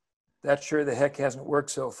 That sure the heck hasn't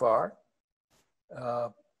worked so far,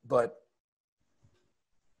 but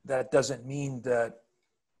that doesn't mean that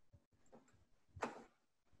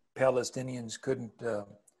Palestinians couldn't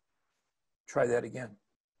try that again.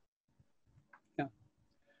 Yeah,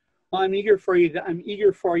 well, I'm eager for you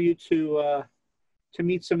to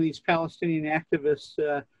meet some of these Palestinian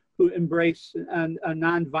activists who embrace a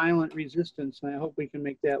nonviolent resistance, and I hope we can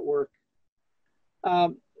make that work.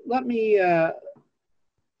 Let me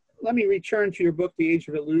return to your book, The Age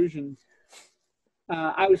of Illusion.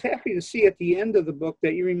 I was happy to see at the end of the book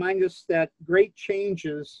that you remind us that great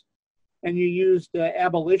changes, and you used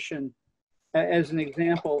abolition as an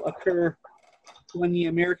example, occur when the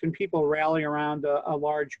American people rally around a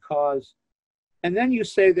large cause. And then you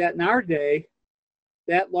say that in our day,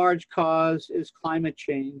 that large cause is climate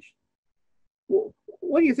change.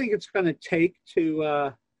 What do you think it's going to take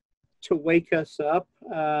to wake us up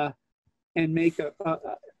and make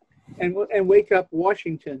and wake up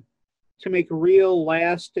Washington to make real,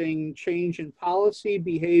 lasting change in policy,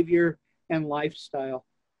 behavior, and lifestyle?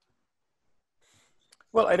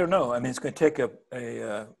 Well, I don't know. I mean, it's going to take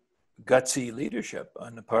a gutsy leadership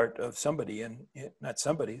on the part of somebody, and not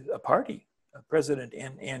somebody, a party, a president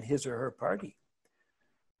and his or her party.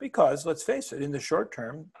 Because let's face it, in the short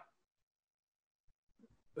term,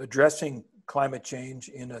 addressing climate change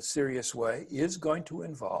in a serious way is going to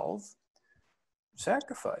involve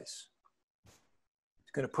sacrifice.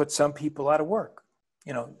 It's going to put some people out of work.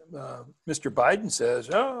 Mr. Biden says,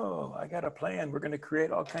 oh, I got a plan. We're going to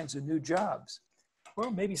create all kinds of new jobs. Well,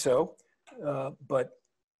 maybe so, but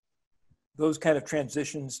those kind of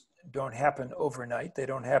transitions don't happen overnight. They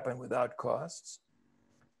don't happen without costs.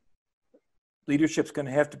 Leadership's going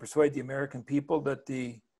to have to persuade the American people that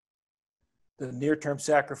the near-term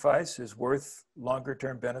sacrifice is worth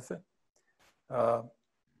longer-term benefit. And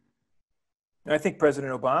I think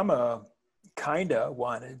President Obama kind of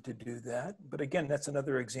wanted to do that, but again, that's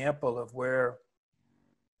another example of where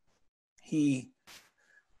he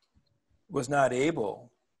was not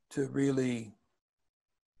able to really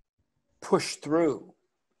push through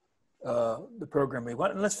the program we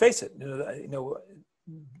want. And let's face it,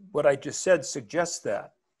 what I just said suggests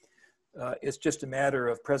that it's just a matter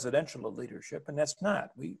of presidential leadership, and that's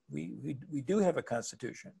not. We do have a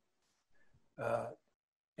constitution,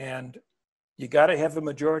 and you got to have a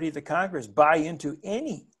majority of the Congress buy into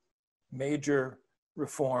any major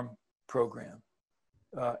reform program.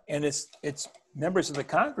 And it's members of the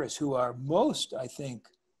Congress who are most, I think,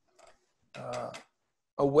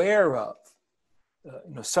 aware of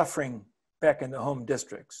suffering back in the home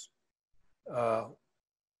districts. The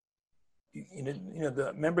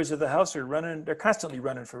members of the House are running, they're constantly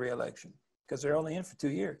running for re-election because they're only in for 2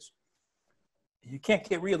 years. You can't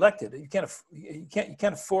get reelected. You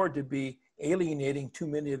can't afford to be alienating too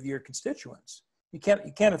many of your constituents. You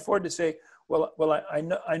can't afford to say, well, I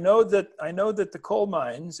know that the coal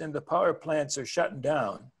mines and the power plants are shutting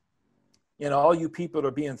down, and all you people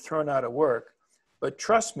are being thrown out of work. But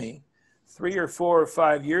trust me, 3 or 4 or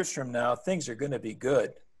 5 years from now, things are going to be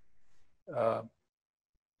good.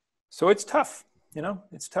 So it's tough,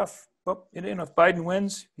 it's tough. But if Biden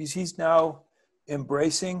wins, he's now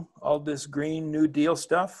embracing all this Green New Deal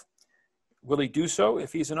stuff. Will he do so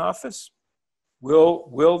if he's in office?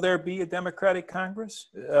 Will there be a Democratic Congress?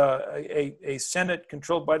 A Senate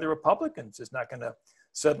controlled by the Republicans is not going to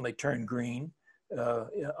suddenly turn green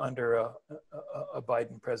under a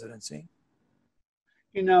Biden presidency.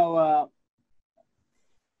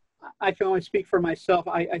 I can only speak for myself.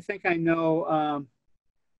 I think I know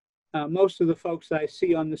most of the folks that I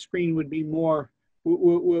see on the screen would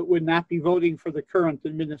not be voting for the current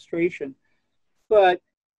administration. But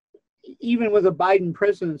even with a Biden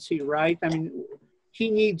presidency, right? I mean, he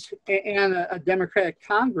needs a Democratic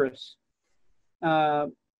Congress. We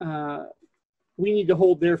need to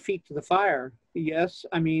hold their feet to the fire. Yes,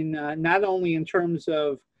 I mean, not only in terms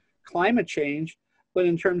of climate change, but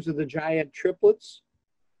in terms of the giant triplets.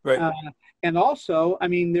 Right. And also, I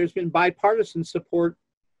mean, there's been bipartisan support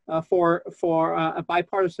for a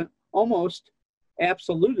bipartisan, almost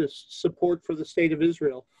absolutist support for the state of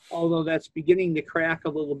Israel, although that's beginning to crack a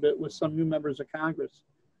little bit with some new members of Congress.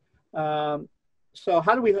 So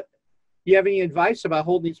do you have any advice about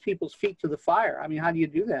holding these people's feet to the fire? I mean, how do you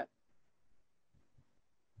do that?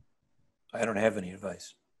 I don't have any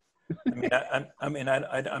advice. I mean,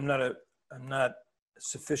 I'm not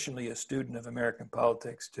sufficiently a student of American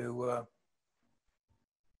politics to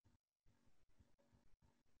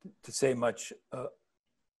say much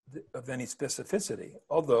of any specificity.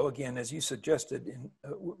 Although, again, as you suggested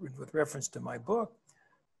with reference to my book,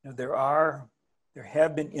 there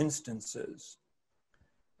have been instances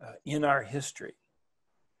in our history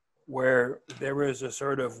where there is a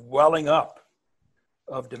sort of welling up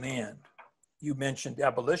of demand. You mentioned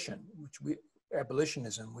abolitionism,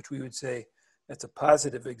 which we would say that's a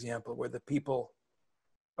positive example where the people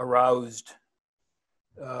aroused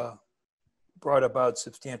brought about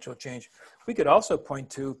substantial change. We could also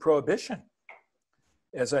point to prohibition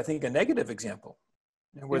as, I think, a negative example,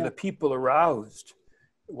 where the people aroused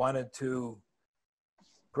wanted to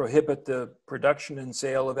prohibit the production and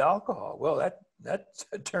sale of alcohol. Well, that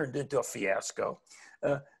turned into a fiasco.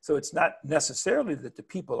 So it's not necessarily that the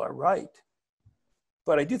people are right,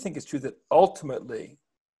 but I do think it's true that ultimately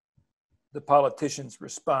the politicians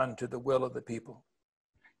respond to the will of the people.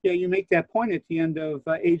 Yeah, you make that point at the end of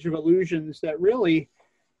Age of Illusions that really,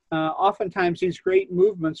 oftentimes these great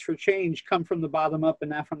movements for change come from the bottom up and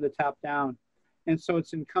not from the top down. And so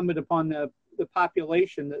it's incumbent upon the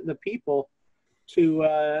population, the people,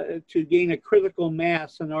 to gain a critical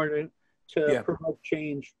mass in order to promote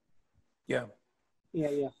change. Yeah.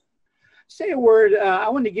 Say a word. I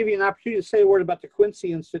want to give you an opportunity to say a word about the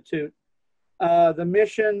Quincy Institute. The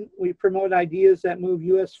mission: we promote ideas that move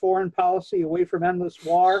U.S. foreign policy away from endless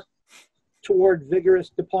war toward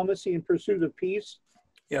vigorous diplomacy in pursuit of peace.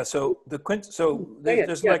 Yeah,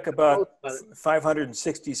 there's like about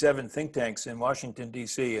 567 think tanks in Washington,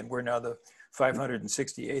 D.C., and we're now the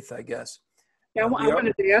 568th, I guess. Yeah, I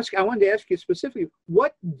wanted to ask you specifically,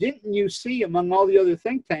 what didn't you see among all the other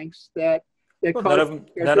think tanks that none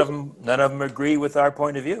of them agree with our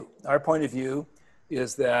point of view. Our point of view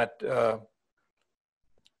is that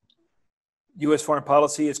U.S. foreign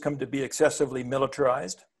policy has come to be excessively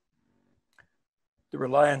militarized. The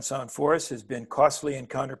reliance on force has been costly and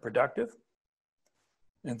counterproductive.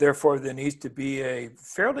 And therefore, there needs to be a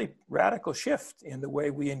fairly radical shift in the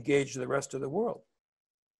way we engage the rest of the world.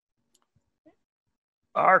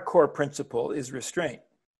 Our core principle is restraint,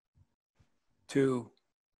 to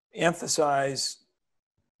emphasize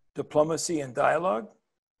diplomacy and dialogue,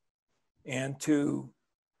 and to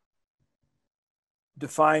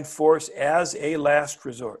define force as a last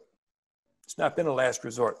resort. It's not been a last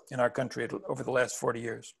resort in our country over the last 40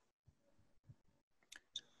 years.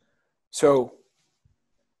 So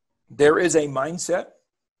there is a mindset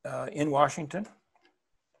in Washington,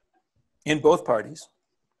 in both parties.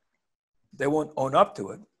 They won't own up to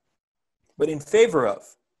it, but in favor of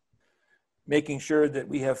making sure that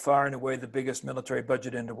we have far and away the biggest military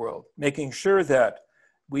budget in the world, making sure that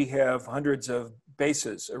we have hundreds of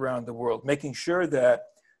bases around the world, making sure that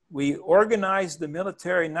we organize the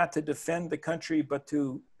military not to defend the country, but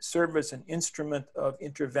to serve as an instrument of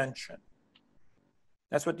intervention.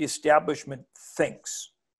 That's what the establishment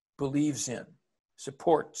thinks, believes in,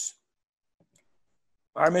 supports.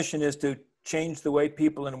 Our mission is to change the way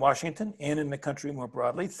people in Washington and in the country more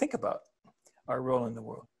broadly think about our role in the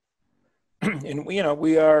world. And we got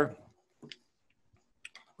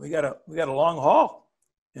a long haul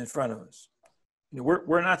in front of us.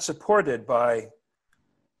 We're not supported by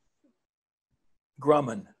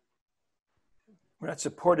Grumman. We're not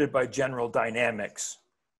supported by General Dynamics.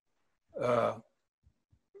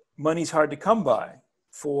 Money's hard to come by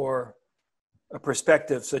for a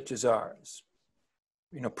perspective such as ours,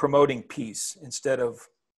 promoting peace instead of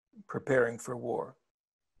preparing for war.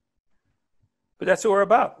 But that's what we're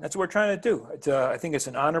about. That's what we're trying to do. I think it's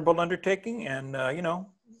an honorable undertaking, and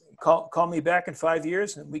call me back in 5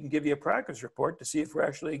 years and we can give you a progress report to see if we're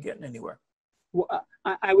actually getting anywhere. Well,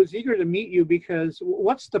 I was eager to meet you because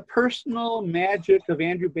what's the personal magic of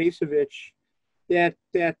Andrew Bacevich that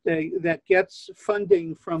gets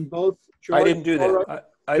funding from both George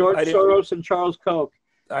Soros and Charles Koch?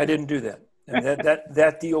 I didn't do that. And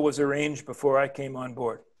that deal was arranged before I came on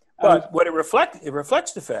board. But what it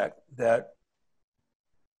reflects the fact that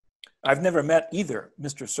I've never met either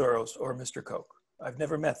Mr. Soros or Mr. Koch. I've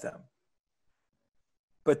never met them.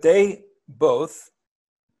 But they both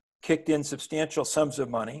kicked in substantial sums of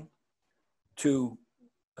money to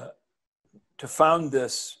found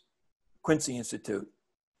this Quincy Institute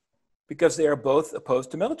because they are both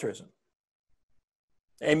opposed to militarism.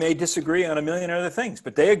 They may disagree on a million other things,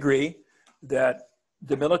 but they agree that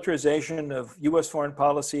the militarization of U.S. foreign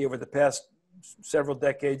policy over the past several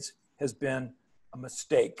decades has been a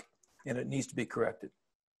mistake and it needs to be corrected.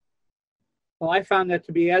 Well, I found that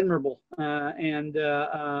to be admirable, and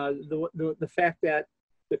the fact that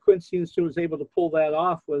the Quincy Institute was able to pull that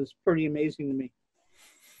off was pretty amazing to me.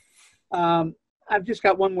 I've just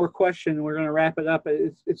got one more question, and we're going to wrap it up.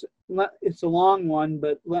 It's a long one,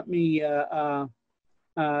 but let me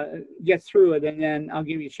get through it, and then I'll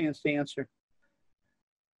give you a chance to answer.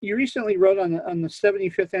 You recently wrote on the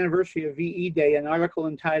 75th anniversary of VE Day an article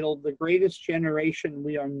entitled "The Greatest Generation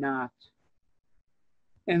We Are Not."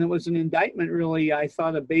 And it was an indictment, really, I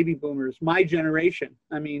thought, of baby boomers, my generation.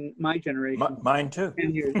 I mean, my generation. Mine too.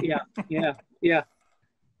 Yeah.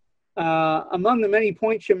 Among the many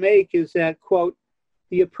points you make is that, quote,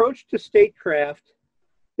 the approach to statecraft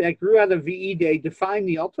that grew out of VE Day defined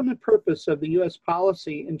the ultimate purpose of the U.S.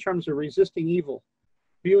 policy in terms of resisting evil,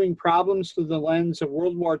 viewing problems through the lens of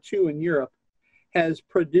World War II in Europe, has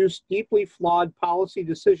produced deeply flawed policy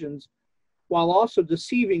decisions while also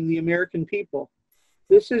deceiving the American people.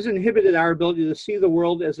 This has inhibited our ability to see the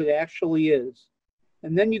world as it actually is.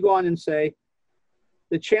 And then you go on and say,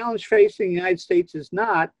 the challenge facing the United States is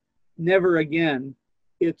not never again,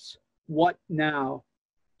 it's what now?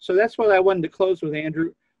 So that's what I wanted to close with,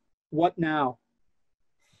 Andrew. What now?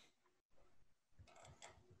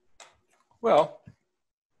 Well,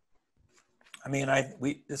 I mean,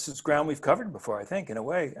 this is ground we've covered before, I think, in a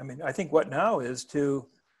way. I mean, I think what now is to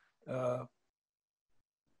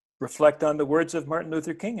reflect on the words of Martin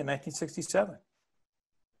Luther King in 1967.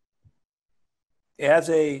 As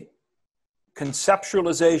a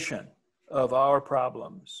conceptualization of our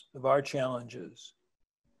problems, of our challenges,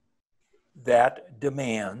 that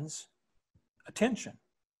demands attention.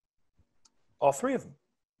 All three of them.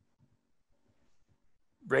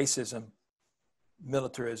 Racism,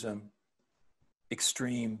 militarism,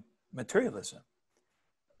 extreme materialism.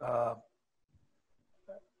 I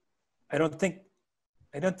don't think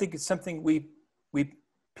it's something we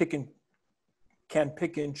can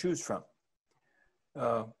pick and choose from.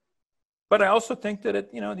 But I also think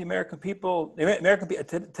that the American people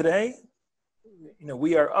today,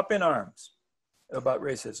 we are up in arms about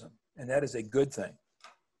racism, and that is a good thing.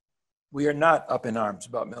 We are not up in arms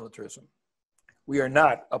about militarism. We are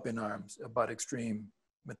not up in arms about extreme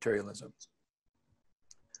materialism.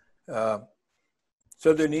 So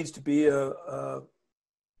there needs to be a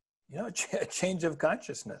change of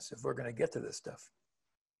consciousness if we're going to get to this stuff.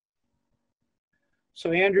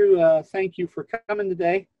 So Andrew, thank you for coming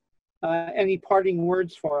today. Any parting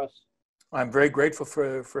words for us? I'm very grateful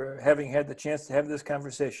for having had the chance to have this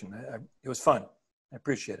conversation. It was fun. I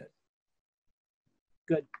appreciate it.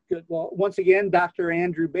 Good. Well, once again, Dr.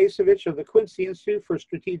 Andrew Bacevich of the Quincy Institute for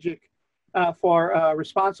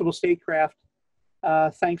Responsible Statecraft.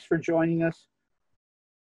 Thanks for joining us.